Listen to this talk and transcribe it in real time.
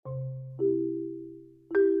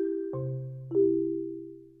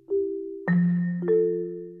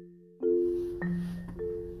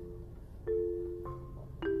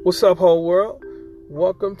What's up, whole world?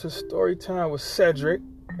 Welcome to Storytime with Cedric,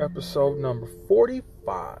 episode number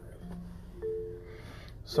 45.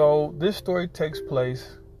 So this story takes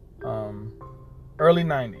place early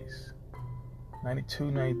 90s, 92,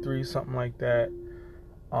 93, something like that,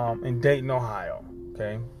 in Dayton, Ohio.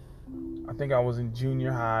 Okay, I think I was in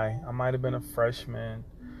junior high. I might have been a freshman,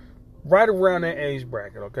 right around that age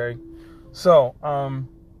bracket. Okay, so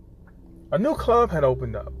a new club had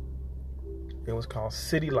opened up. It was called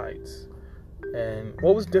City Lights. And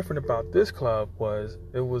what was different about this club was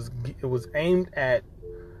it was aimed at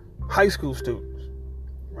high school students,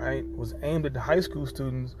 right? It was aimed at the high school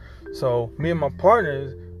students. So me and my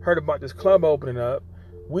partners heard about this club opening up.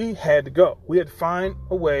 We had to go. We had to find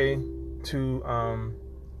a way to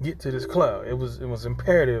get to this club. It was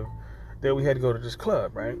imperative that we had to go to this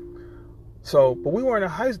club, right? So, but we weren't in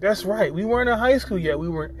high school. That's right. We weren't in high school yet. We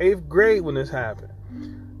were in 8th grade when this happened.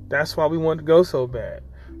 That's why we wanted to go so bad.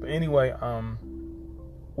 But anyway,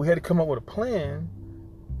 we had to come up with a plan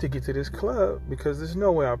to get to this club because there's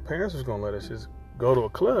no way our parents was gonna let us just go to a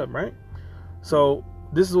club, right? So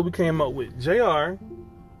this is what we came up with. JR,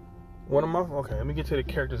 let me get to the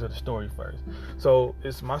characters of the story first. So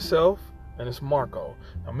it's myself and it's Marco.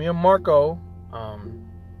 Now me and Marco,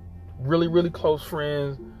 really, really close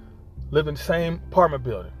friends, live in the same apartment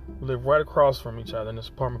building. We live right across from each other in this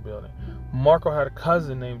apartment building. Marco had a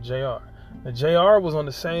cousin named JR. Now, JR was on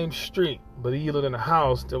the same street, but he lived in a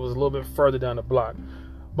house that was a little bit further down the block.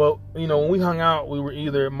 But, when we hung out, we were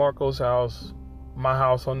either at Marco's house, my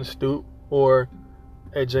house on the stoop, or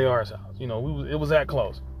at JR's house. It was that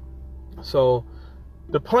close. So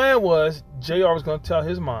the plan was JR was going to tell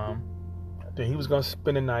his mom that he was going to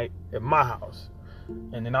spend the night at my house.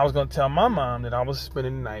 And then I was going to tell my mom that I was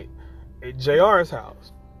spending the night at JR's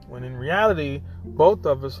house. When in reality, both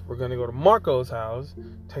of us were going to go to Marco's house,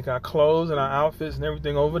 take our clothes and our outfits and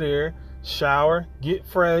everything over there, shower, get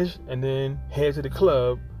fresh, and then head to the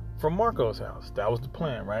club from Marco's house. That was the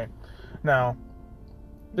plan, right? Now,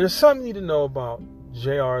 there's something you need to know about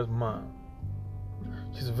JR's mom.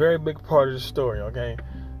 She's a very big part of the story, okay?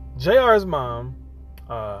 JR's mom,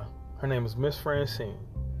 her name is Miss Francine.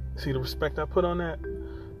 See the respect I put on that?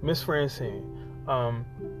 Miss Francine.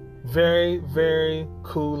 Very, very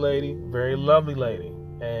cool lady, very lovely lady,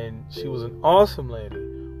 and she was an awesome lady,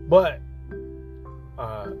 but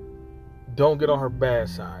don't get on her bad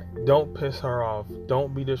side. Don't piss her off.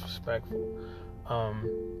 Don't be disrespectful.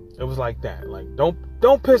 It was like that. Like,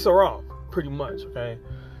 don't piss her off, pretty much, okay?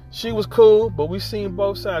 She was cool, but we seen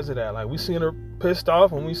both sides of that. Like, we seen her pissed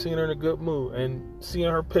off and we seen her in a good mood, and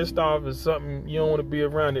seeing her pissed off is something you don't want to be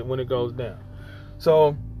around it when it goes down.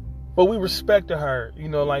 So, but we respected her,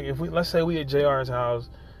 like if let's say we at JR's house,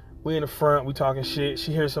 we in the front, we talking shit,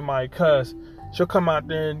 she hears somebody cuss, she'll come out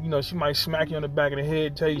there and, she might smack you on the back of the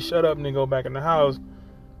head, tell you shut up, and then go back in the house.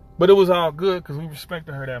 But it was all good because we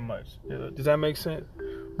respected her that much. Does that make sense?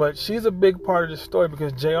 But she's a big part of the story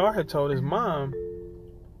because JR had told his mom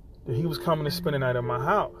that he was coming to spend the night at my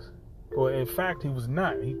house. Well, in fact, he was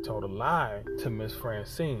not. He told a lie to Miss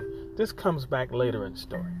Francine. This comes back later in the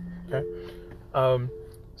story, okay?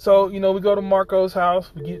 So, we go to Marco's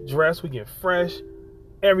house, we get dressed, we get fresh.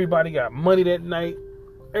 Everybody got money that night.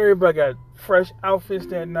 Everybody got fresh outfits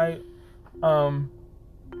that night. None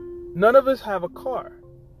of us have a car.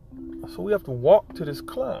 So we have to walk to this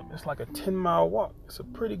club. It's like a 10-mile walk. It's a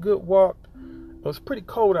pretty good walk. It was pretty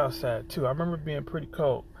cold outside, too. I remember it being pretty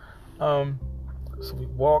cold. So we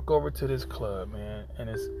walk over to this club, man, and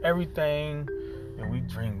it's everything that we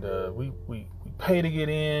dreamed of. We pay to get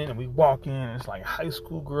in, and we walk in, and it's like high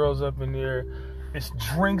school girls up in there. It's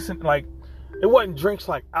drinks, and like, it wasn't drinks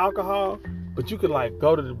like alcohol, but you could like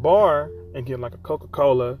go to the bar and get like a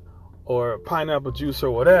Coca-Cola or a pineapple juice or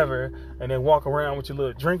whatever, and then walk around with your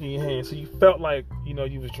little drink in your hand, so you felt like, you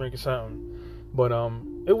was drinking something. But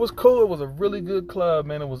it was cool. It was a really good club,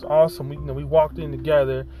 man. It was awesome. We walked in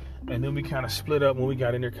together, and then we kind of split up when we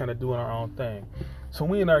got in there, kind of doing our own thing. So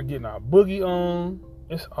we and I are getting our boogie on.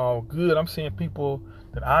 It's all good. I'm seeing people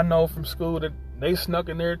that I know from school that they snuck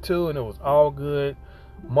in there too, and it was all good.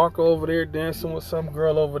 Marco over there dancing with some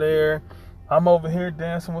girl over there. I'm over here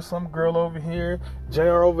dancing with some girl over here.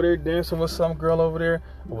 JR over there dancing with some girl over there.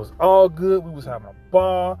 It was all good. We was having a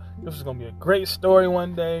ball. This was going to be a great story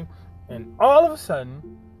one day. And all of a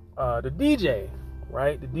sudden, the DJ,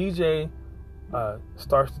 right? The DJ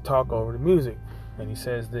starts to talk over the music. And he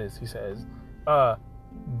says this. He says,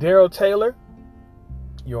 Daryl Taylor,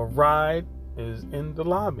 your ride is in the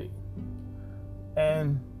lobby.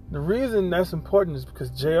 And the reason that's important is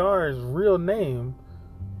because JR's real name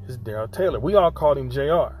is Daryl Taylor. We all called him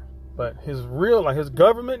JR, but his real, his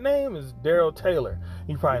government name is Daryl Taylor.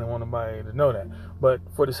 He probably didn't want nobody to know that. But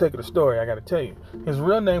for the sake of the story, I got to tell you, his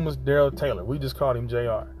real name was Daryl Taylor. We just called him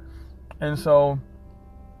JR. And so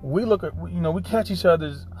we look at, we catch each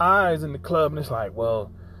other's eyes in the club, and it's like,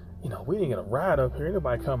 well, we didn't get a ride up here.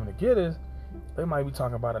 Anybody coming to get us? They might be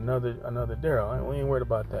talking about another Daryl. We ain't worried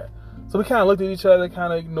about that. So we kind of looked at each other,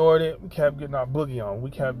 kind of ignored it. We kept getting our boogie on.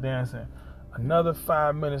 We kept dancing. Another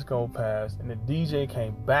 5 minutes go past, and the DJ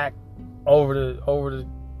came back over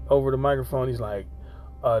the microphone. He's like,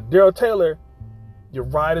 Daryl Taylor, your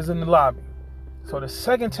ride is in the lobby. So the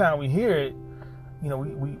second time we hear it,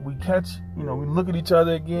 we catch, we look at each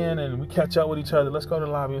other again, and we catch up with each other. Let's go to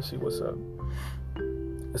the lobby and see what's up.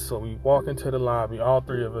 So we walk into the lobby, all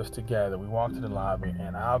three of us together. We walk to the lobby,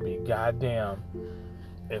 and I'll be goddamn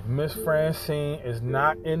if Miss Francine is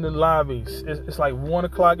not in the lobby. It's like 1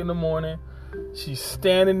 o'clock in the morning. She's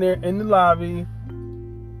standing there in the lobby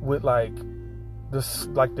with like the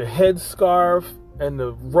headscarf and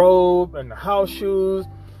the robe and the house shoes.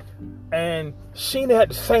 And she didn't have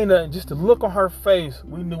to say nothing. Just the look on her face,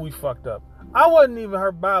 we knew we fucked up. I wasn't even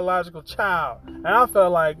her biological child, and I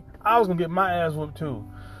felt like I was gonna get my ass whooped too.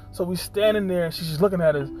 So we standing there, and she's just looking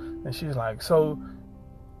at us, and she's like, "So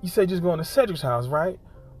you said you're going to Cedric's house, right?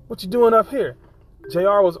 What you doing up here?"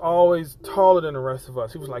 JR was always taller than the rest of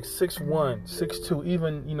us. He was like 6'1", 6'2",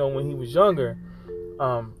 even when he was younger,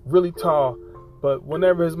 really tall. But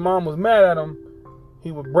whenever his mom was mad at him,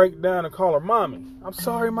 he would break down and call her mommy. "I'm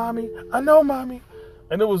sorry, mommy. I know, mommy."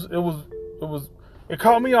 And it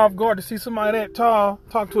caught me off guard to see somebody that tall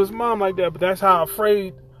talk to his mom like that. But that's how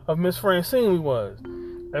afraid of Miss Francine we was.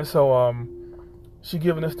 And so she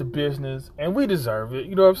giving us the business, and we deserve it.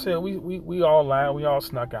 You know what I'm saying? We all lied. We all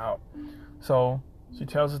snuck out. So she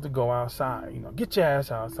tells us to go outside. Get your ass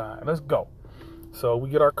outside. Let's go. So we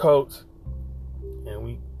get our coats, and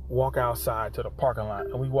we walk outside to the parking lot,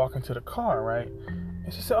 and we walk into the car, right?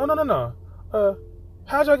 And she said, "Oh, no.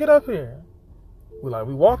 How'd y'all get up here?"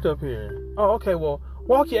 We walked up here. "Oh, okay, well,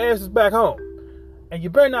 walk your asses back home. And you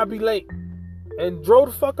better not be late." And drove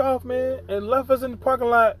the fuck off, man, and left us in the parking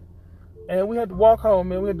lot. And we had to walk home,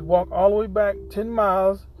 man. We had to walk all the way back 10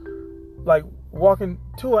 miles, like walking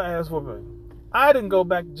to an ass whooping. I didn't go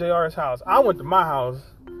back to JR's house. I went to my house.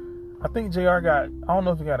 I think JR I don't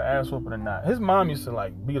know if he got an ass whooping or not. His mom used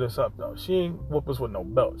to beat us up though. She ain't whoop us with no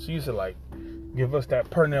belt. She used to give us that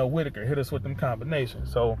Pernell Whitaker, hit us with them combinations.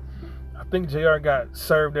 So I think JR got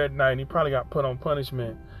served that night, and he probably got put on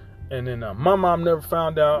punishment. And then my mom never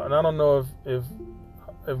found out, and I don't know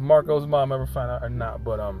if Marco's mom ever found out or not.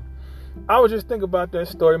 But I was just thinking about that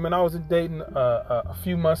story, man. I was dating a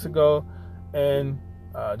few months ago, and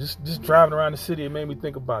just driving around the city, it made me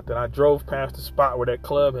think about that. I drove past the spot where that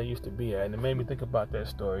club had used to be at, and it made me think about that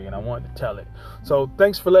story, and I wanted to tell it. So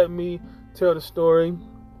thanks for letting me tell the story.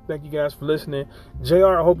 Thank you guys for listening.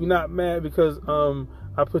 JR, I hope you're not mad because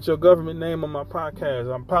I put your government name on my podcast.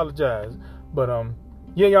 I apologize. But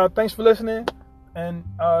yeah, y'all, thanks for listening. And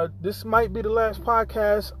this might be the last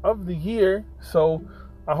podcast of the year. So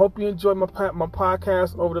I hope you enjoyed my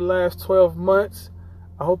podcast over the last 12 months.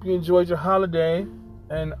 I hope you enjoyed your holiday.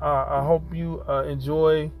 And I hope you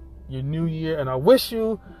enjoy your new year. And I wish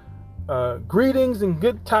you greetings and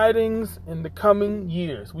good tidings in the coming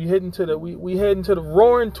years. We head into the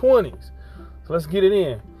roaring 20s. So let's get it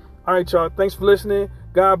in. All right, y'all. Thanks for listening.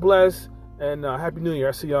 God bless. And Happy New Year.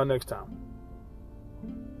 I'll see y'all next time.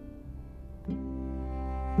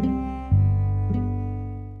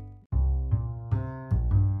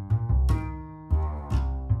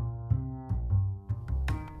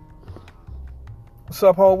 What's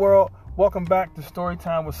up, whole world? Welcome back to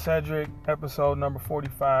Storytime with Cedric, episode number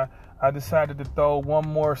 45. I decided to throw one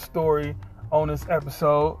more story on this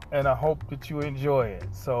episode, and I hope that you enjoy it.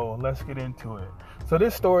 So let's get into it. So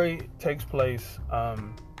this story takes place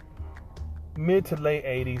mid to late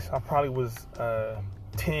 80s. I probably was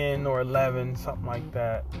 10 or 11, something like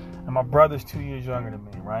that. And my brother's 2 years younger than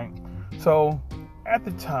me, right? So at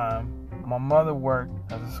the time, my mother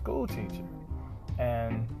worked as a school teacher.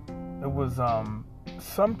 And it was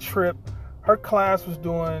some trip. Her class was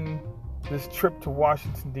doing this trip to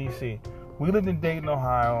Washington, D.C. We lived in Dayton,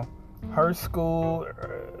 Ohio. Her school,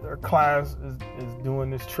 her class is doing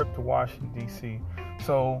this trip to Washington, D.C.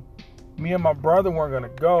 So me and my brother weren't going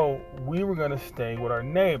to go. We were going to stay with our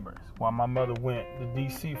neighbors while my mother went to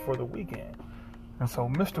D.C. for the weekend. And so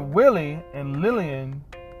Mr. Willie and Lillian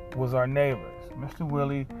was our neighbors. Mr.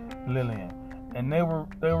 Willie, Lillian. And they were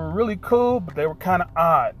really cool, but they were kind of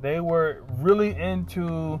odd. They were really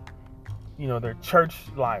into, their church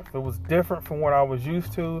life. It was different from what I was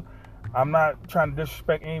used to. I'm not trying to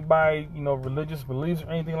disrespect anybody, religious beliefs or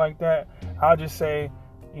anything like that. I'll just say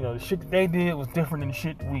the shit that they did was different than the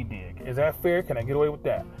shit that we did. Is that fair? Can I get away with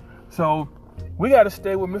that? So we got to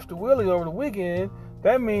stay with Mr. Willie over the weekend.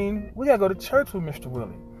 That means we got to go to church with Mr.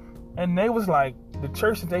 Willie. And they was like, the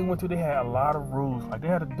church that they went to, they had a lot of rules. Like, they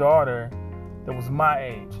had a daughter that was my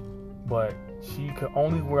age, but she could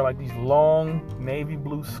only wear like these long navy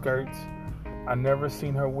blue skirts. I never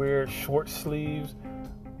seen her wear short sleeves.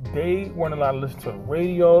 They weren't allowed to listen to the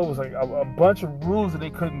radio. It was like a bunch of rules that they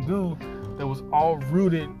couldn't do that was all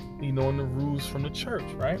rooted, in the rules from the church,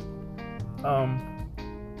 right?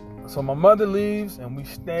 So my mother leaves and we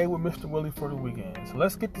stay with Mr. Willie for the weekend. So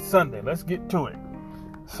let's get to Sunday. Let's get to it.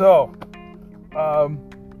 So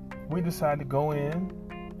we decided to go in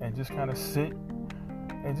and just kind of sit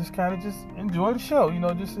and just enjoy the show,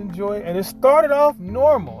 just enjoy it. And it started off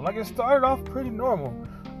normal. Like, it started off pretty normal.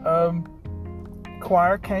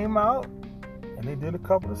 Choir came out and they did a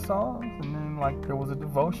couple of songs, and then like there was a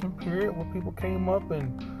devotion period where people came up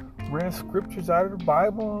and read scriptures out of the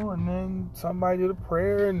Bible, and then somebody did a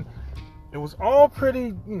prayer, and it was all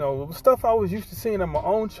pretty, it was stuff I was used to seeing in my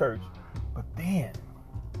own church. But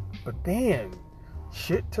then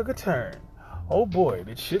shit took a turn. Oh boy,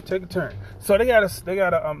 did shit take a turn. So they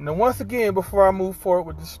gotta now once again, before I move forward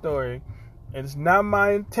with the story, it's not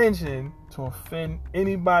my intention to offend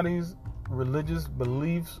anybody's religious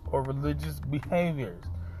beliefs or religious behaviors.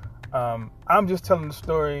 I'm just telling the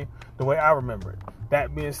story the way I remember it.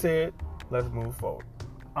 That being said, let's move forward.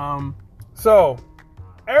 So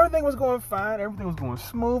everything was going fine, everything was going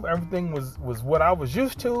smooth, everything was what I was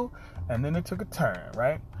used to, and then it took a turn,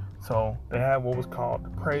 right? So they had what was called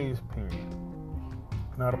the praise period.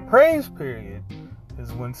 Now the praise period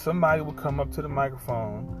is when somebody would come up to the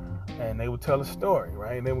microphone and they would tell a story,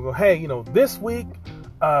 right? And they would go, hey, this week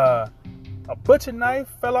a butcher knife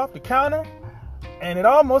fell off the counter and it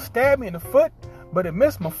almost stabbed me in the foot, but it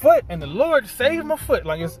missed my foot and the Lord saved my foot.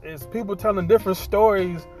 Like, it's people telling different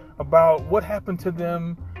stories about what happened to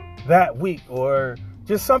them that week, or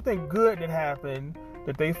just something good that happened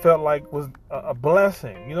that they felt like was a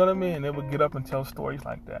blessing. You know what I mean? They would get up and tell stories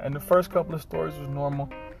like that. And the first couple of stories was normal.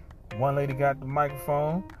 One lady got the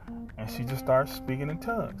microphone and she just started speaking in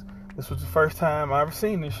tongues. This was the first time I ever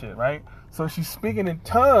seen this shit, right? So she's speaking in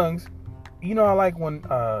tongues. I like when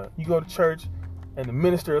you go to church and the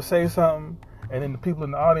minister will say something, and then the people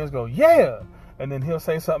in the audience go, yeah, and then he'll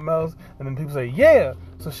say something else, and then people say, yeah.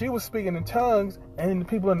 So she was speaking in tongues, and then the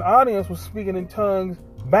people in the audience was speaking in tongues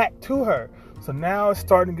back to her. So now it's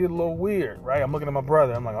starting to get a little weird, right? I'm looking at my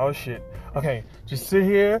brother. I'm like, oh shit. Okay, just sit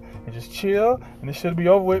here and just chill, and it should be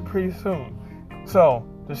over with pretty soon. So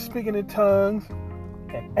they're speaking in tongues,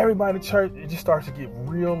 and everybody in the church, it just starts to get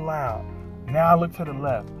real loud. Now I look to the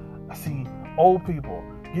left. I see old people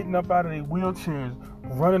getting up out of their wheelchairs,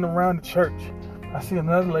 running around the church. I see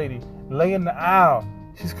another lady lay in the aisle.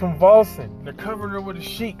 She's convulsing. They're covering her with a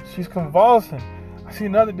sheet. She's convulsing. I see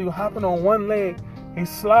another dude hopping on one leg. He's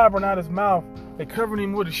slobbering out his mouth. They covering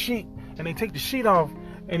him with a sheet, and they take the sheet off,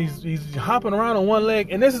 and he's hopping around on one leg.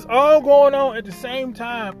 And this is all going on at the same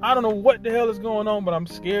time. I don't know what the hell is going on, but I'm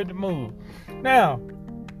scared to move. Now,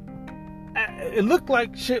 it looked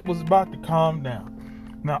like shit was about to calm down.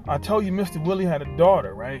 Now, I told you Mr. Willie had a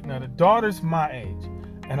daughter, right? Now, the daughter's my age.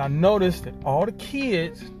 And I noticed that all the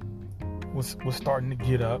kids was starting to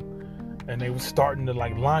get up, and they were starting to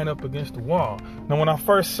like line up against the wall. Now, when I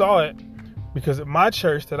first saw it, because at my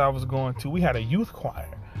church that I was going to, we had a youth choir.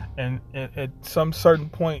 And at some certain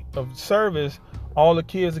point of service, all the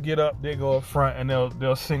kids would get up, they go up front, and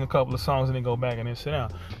they'll sing a couple of songs and then go back and then sit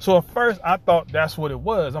down. So at first I thought that's what it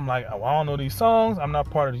was. I'm like, oh, I don't know these songs. I'm not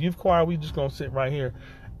part of the youth choir. We just gonna sit right here.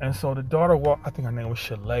 And so the daughter walked, I think her name was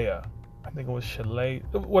Shalea.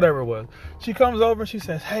 Whatever it was. She comes over and she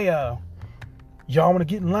says, hey, y'all want to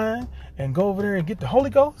get in line and go over there and get the Holy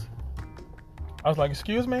Ghost? I was like,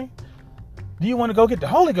 excuse me? Do you want to go get the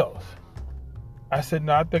Holy Ghost? I said,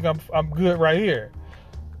 no, I think I'm good right here.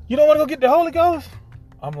 You don't want to go get the Holy Ghost?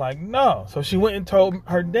 I'm like, no. So she went and told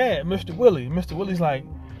her dad, Mr. Willie. Mr. Willie's like,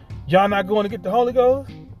 y'all not going to get the Holy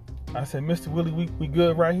Ghost? I said, Mr. Willie, we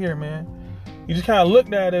good right here, man. He just kind of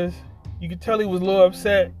looked at us. You could tell he was a little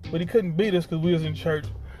upset, but he couldn't beat us because we was in church.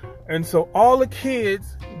 And so all the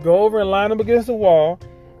kids go over and line up against the wall.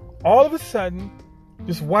 All of a sudden,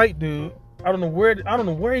 this white dude, I don't know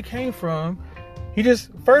where he came from.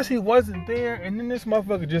 First he wasn't there, and then this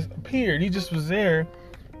motherfucker just appeared. He just was there.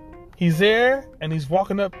 He's there, and he's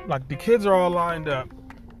walking up, like the kids are all lined up,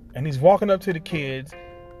 and he's walking up to the kids,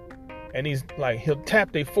 and he's like, he'll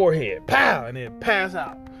tap their forehead, pow, and then pass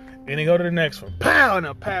out. And then go to the next one, pow, and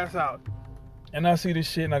they'll pass out. And I see this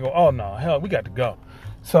shit, and I go, oh no, hell, we got to go.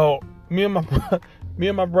 So me and me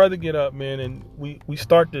and my brother get up, man, and we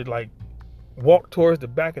start to like walk towards the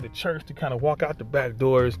back of the church to kind of walk out the back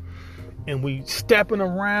doors, and we stepping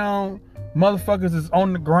around. Motherfuckers is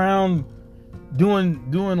on the ground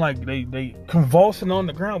doing like they convulsing on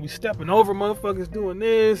the ground. We stepping over motherfuckers doing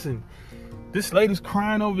this, and this lady's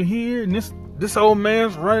crying over here, and this old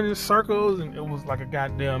man's running in circles, and it was like a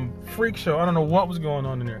goddamn freak show. I don't know what was going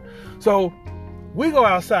on in there. So we go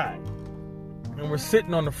outside, and we're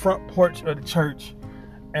sitting on the front porch of the church,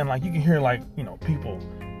 and like you can hear like, you know, people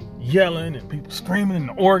yelling and people screaming, and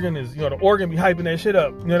the organ is, you know, the organ be hyping that shit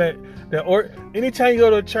up. You know anytime you go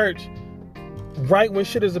to a church, right when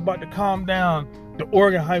shit is about to calm down, the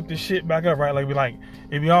organ hype the shit back up, right? Like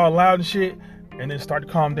it be all loud and shit, and then start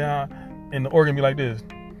to calm down, and the organ be like this.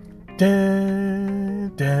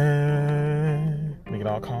 Dun, dun. Make it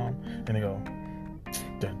all calm, and they go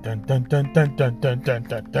dun dun dun dun dun dun dun dun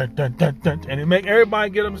dun dun dun dun dun, and it make everybody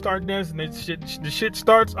get up and start dancing. The shit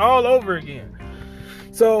starts all over again.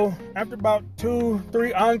 So after about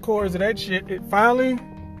 2-3 encores of that shit, it finally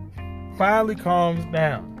calms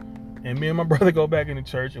down, and me and my brother go back in the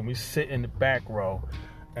church, and we sit in the back row,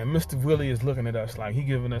 and Mr. Willie is looking at us like he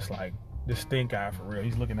giving us like the stink eye for real.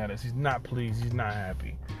 He's looking at us. He's not pleased. He's not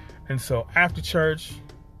happy. And so after church,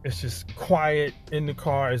 it's just quiet in the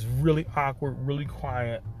car. It's really awkward, really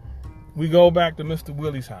quiet. We go back to Mr.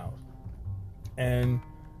 Willie's house, and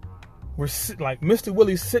we're like Mr.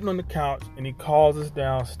 Willie's sitting on the couch, and he calls us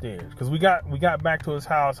downstairs because we got back to his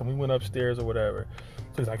house and we went upstairs or whatever.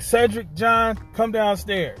 So he's like, Cedric, John, come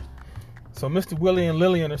downstairs. So Mr. Willie and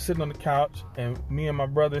Lillian are sitting on the couch, and me and my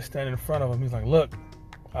brother standing in front of him. He's like, look,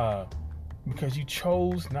 because you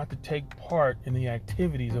chose not to take part in the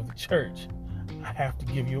activities of the church, I have to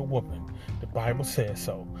give you a whooping. The Bible says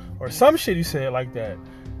so. Or some shit he said like that.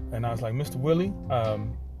 And I was like, Mr. Willie,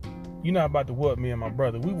 you're not about to whoop me and my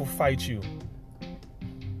brother. We will fight you.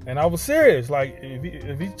 And I was serious. Like,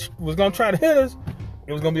 if he was going to try to hit us,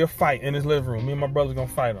 it was going to be a fight in his living room. Me and my brother was going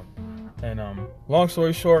to fight him. And long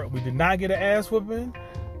story short, we did not get an ass whooping,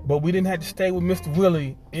 but we didn't have to stay with Mr.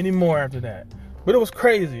 Willie anymore after that. But it was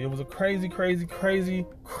crazy. It was a crazy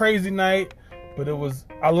night. But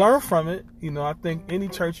I learned from it. You know, I think any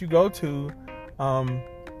church you go to,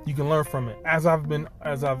 you can learn from it. As I've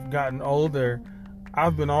gotten older,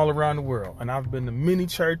 I've been all around the world, and I've been to many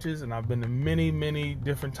churches, and I've been to many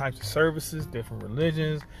different types of services, different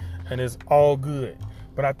religions, and it's all good.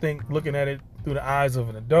 But I think looking at it through the eyes of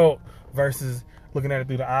an adult versus looking at it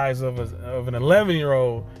through the eyes of an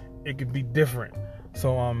 11-year-old, it could be different.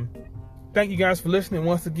 So, thank you guys for listening.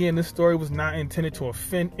 Once again, this story was not intended to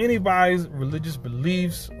offend anybody's religious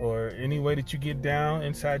beliefs or any way that you get down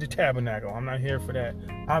inside your tabernacle. I'm not here for that.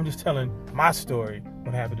 I'm just telling my story,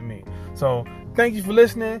 what happened to me. So thank you for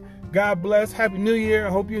listening. God bless. Happy New Year. I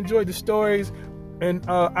hope you enjoyed the stories. And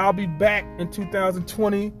I'll be back in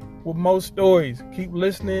 2020 with more stories. Keep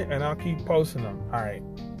listening, and I'll keep posting them. All right.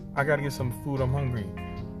 I got to get some food. I'm hungry.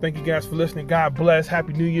 Thank you guys for listening. God bless.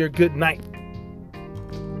 Happy New Year. Good night.